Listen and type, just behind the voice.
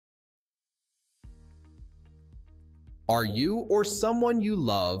Are you or someone you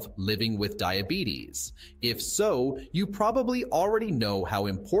love living with diabetes? If so, you probably already know how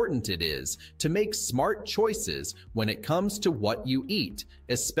important it is to make smart choices when it comes to what you eat,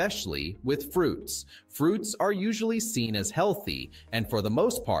 especially with fruits. Fruits are usually seen as healthy, and for the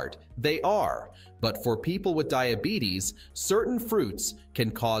most part, they are. But for people with diabetes, certain fruits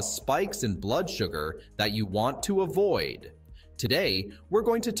can cause spikes in blood sugar that you want to avoid. Today, we're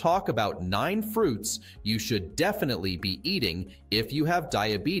going to talk about 9 fruits you should definitely be eating if you have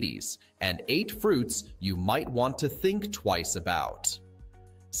diabetes, and 8 fruits you might want to think twice about.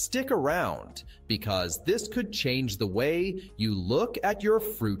 Stick around, because this could change the way you look at your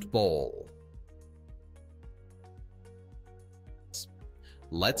fruit bowl.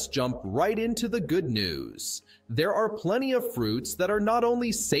 Let's jump right into the good news. There are plenty of fruits that are not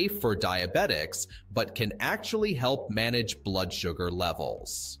only safe for diabetics, but can actually help manage blood sugar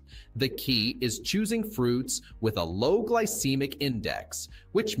levels. The key is choosing fruits with a low glycemic index,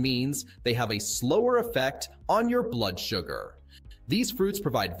 which means they have a slower effect on your blood sugar. These fruits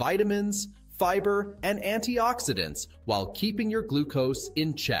provide vitamins, fiber, and antioxidants while keeping your glucose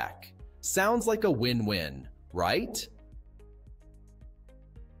in check. Sounds like a win-win, right?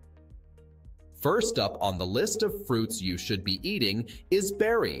 First up on the list of fruits you should be eating is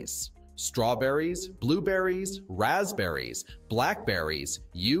berries. Strawberries, blueberries, raspberries, blackberries,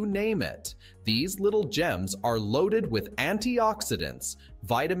 you name it. These little gems are loaded with antioxidants,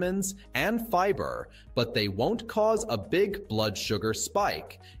 vitamins, and fiber, but they won't cause a big blood sugar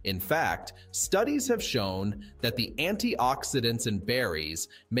spike. In fact, studies have shown that the antioxidants in berries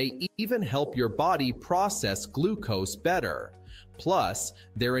may even help your body process glucose better. Plus,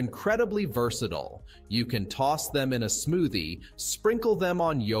 they're incredibly versatile. You can toss them in a smoothie, sprinkle them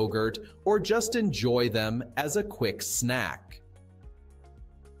on yogurt, or just enjoy them as a quick snack.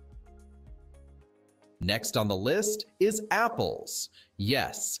 Next on the list is apples.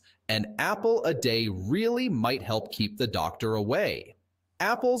 Yes, an apple a day really might help keep the doctor away.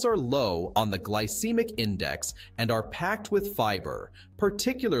 Apples are low on the glycemic index and are packed with fiber,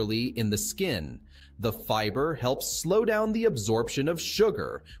 particularly in the skin. The fiber helps slow down the absorption of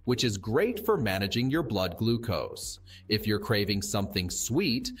sugar, which is great for managing your blood glucose. If you're craving something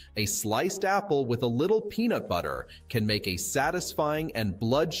sweet, a sliced apple with a little peanut butter can make a satisfying and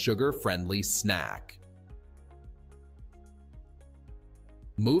blood sugar-friendly snack.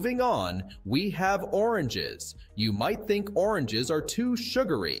 Moving on, we have oranges. You might think oranges are too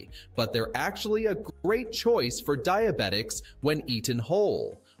sugary, but they're actually a great choice for diabetics when eaten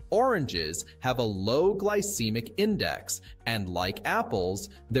whole. Oranges have a low glycemic index, and like apples,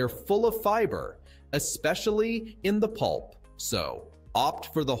 they're full of fiber, especially in the pulp. So,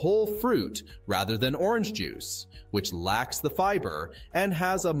 opt for the whole fruit rather than orange juice, which lacks the fiber and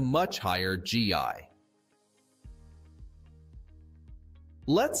has a much higher GI.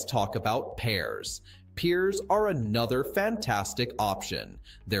 Let's talk about pears. Pears are another fantastic option.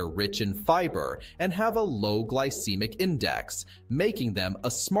 They're rich in fiber and have a low glycemic index, making them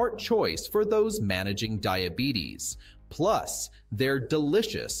a smart choice for those managing diabetes. Plus, they're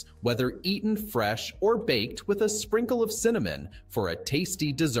delicious, whether eaten fresh or baked with a sprinkle of cinnamon for a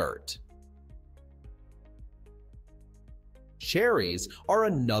tasty dessert. Cherries are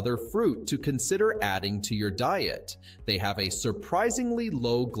another fruit to consider adding to your diet. They have a surprisingly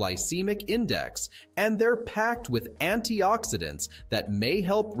low glycemic index, and they're packed with antioxidants that may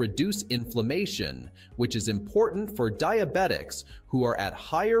help reduce inflammation, which is important for diabetics who are at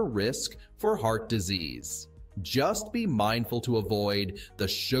higher risk for heart disease. Just be mindful to avoid the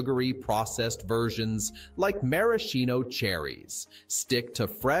sugary processed versions like maraschino cherries. Stick to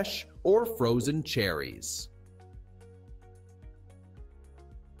fresh or frozen cherries.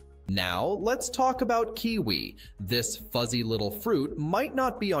 Now, let's talk about kiwi. This fuzzy little fruit might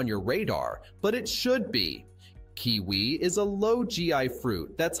not be on your radar, but it should be. Kiwi is a low GI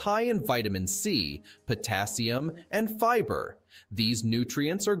fruit that's high in vitamin C, potassium, and fiber. These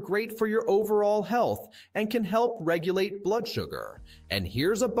nutrients are great for your overall health and can help regulate blood sugar. And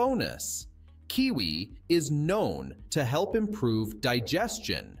here's a bonus. Kiwi is known to help improve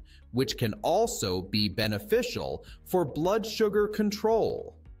digestion, which can also be beneficial for blood sugar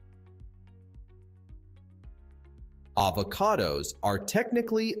control. Avocados are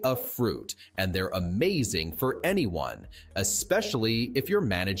technically a fruit, and they're amazing for anyone, especially if you're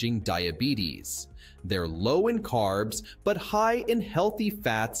managing diabetes. They're low in carbs, but high in healthy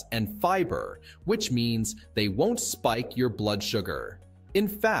fats and fiber, which means they won't spike your blood sugar. In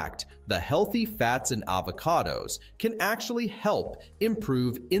fact, the healthy fats in avocados can actually help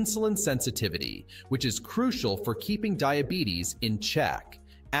improve insulin sensitivity, which is crucial for keeping diabetes in check.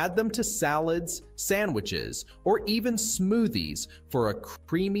 Add them to salads, sandwiches, or even smoothies for a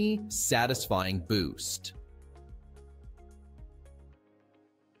creamy, satisfying boost.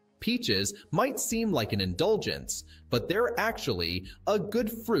 Peaches might seem like an indulgence, but they're actually a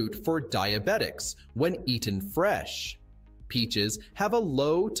good fruit for diabetics when eaten fresh. Peaches have a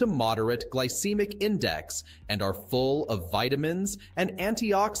low to moderate glycemic index and are full of vitamins and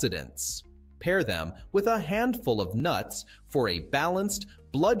antioxidants. Pair them with a handful of nuts for a balanced,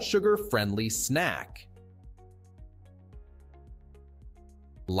 blood sugar-friendly snack.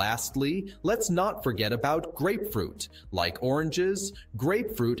 Lastly, let's not forget about grapefruit. Like oranges,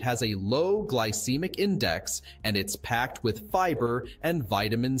 grapefruit has a low glycemic index and it's packed with fiber and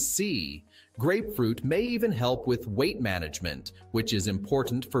vitamin C. Grapefruit may even help with weight management, which is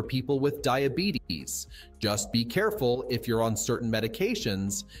important for people with diabetes. Just be careful if you're on certain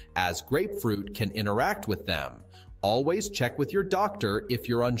medications, as grapefruit can interact with them. Always check with your doctor if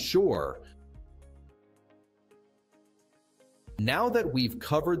you're unsure. Now that we've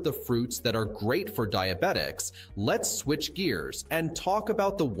covered the fruits that are great for diabetics, let's switch gears and talk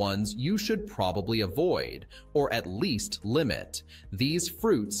about the ones you should probably avoid, or at least limit. These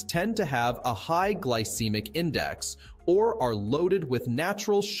fruits tend to have a high glycemic index or are loaded with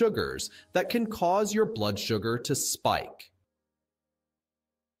natural sugars that can cause your blood sugar to spike.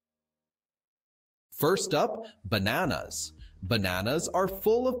 First up, bananas. Bananas are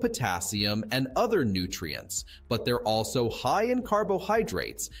full of potassium and other nutrients, but they're also high in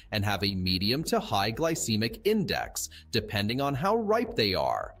carbohydrates and have a medium to high glycemic index, depending on how ripe they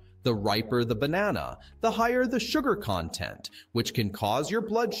are. The riper the banana, the higher the sugar content, which can cause your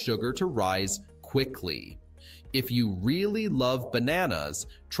blood sugar to rise quickly. If you really love bananas,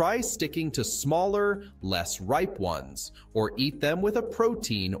 try sticking to smaller, less ripe ones, or eat them with a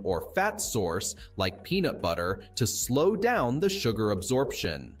protein or fat source like peanut butter to slow down the sugar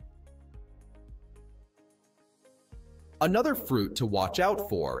absorption. Another fruit to watch out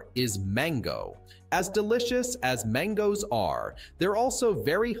for is mango. As delicious as mangoes are, they're also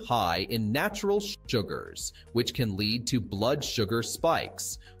very high in natural sugars, which can lead to blood sugar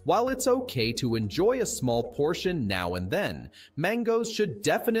spikes. While it's okay to enjoy a small portion now and then, mangoes should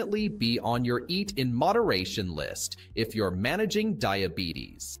definitely be on your eat in moderation list if you're managing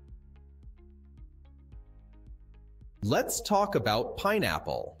diabetes. Let's talk about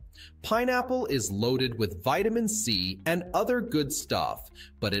pineapple. Pineapple is loaded with vitamin C and other good stuff,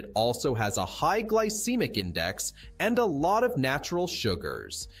 but it also has a high glycemic index and a lot of natural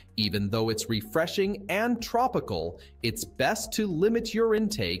sugars. Even though it's refreshing and tropical, it's best to limit your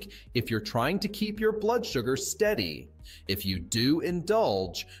intake if you're trying to keep your blood sugar steady. If you do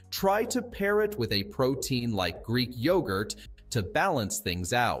indulge, try to pair it with a protein like Greek yogurt to balance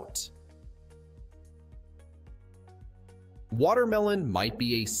things out. Watermelon might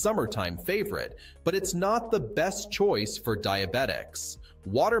be a summertime favorite, but it's not the best choice for diabetics.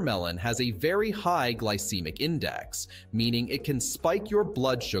 Watermelon has a very high glycemic index, meaning it can spike your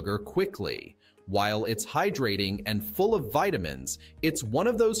blood sugar quickly. While it's hydrating and full of vitamins, it's one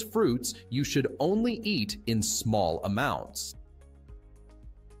of those fruits you should only eat in small amounts.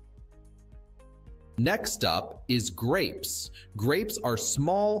 Next up is grapes. Grapes are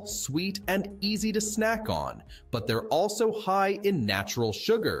small, sweet, and easy to snack on, but they're also high in natural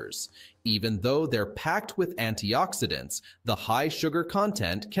sugars. Even though they're packed with antioxidants, the high sugar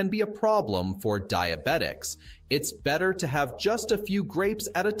content can be a problem for diabetics. It's better to have just a few grapes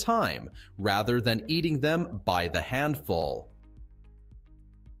at a time, rather than eating them by the handful.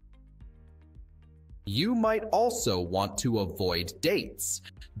 You might also want to avoid dates.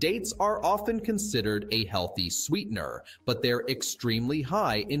 Dates are often considered a healthy sweetener, but they're extremely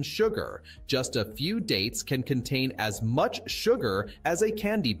high in sugar. Just a few dates can contain as much sugar as a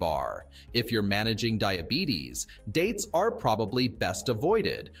candy bar. If you're managing diabetes, dates are probably best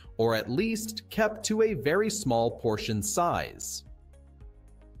avoided, or at least kept to a very small portion size.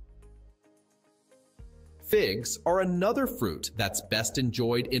 Figs are another fruit that's best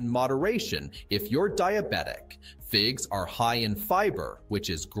enjoyed in moderation if you're diabetic. Figs are high in fiber, which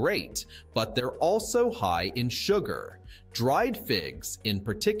is great, but they're also high in sugar. Dried figs, in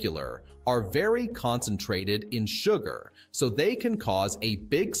particular, are very concentrated in sugar, so they can cause a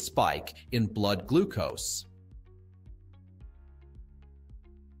big spike in blood glucose.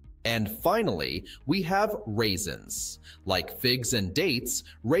 And finally, we have raisins. Like figs and dates,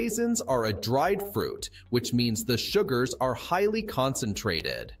 raisins are a dried fruit, which means the sugars are highly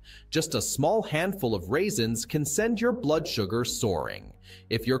concentrated. Just a small handful of raisins can send your blood sugar soaring.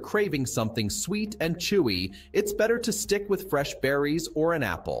 If you're craving something sweet and chewy, it's better to stick with fresh berries or an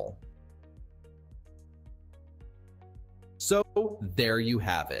apple. So there you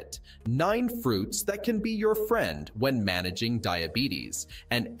have it. 9 fruits that can be your friend when managing diabetes,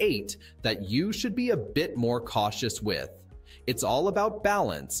 and 8 that you should be a bit more cautious with. It's all about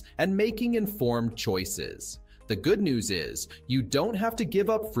balance and making informed choices. The good news is you don't have to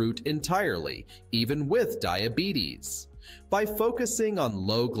give up fruit entirely, even with diabetes. By focusing on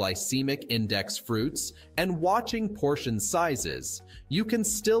low glycemic index fruits and watching portion sizes, you can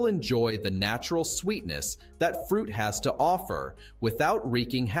still enjoy the natural sweetness that fruit has to offer without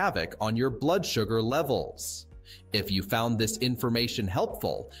wreaking havoc on your blood sugar levels. If you found this information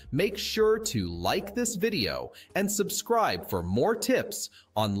helpful, make sure to like this video and subscribe for more tips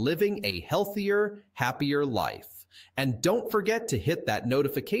on living a healthier, happier life. And don't forget to hit that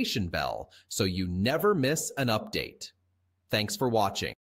notification bell so you never miss an update. Thanks for watching.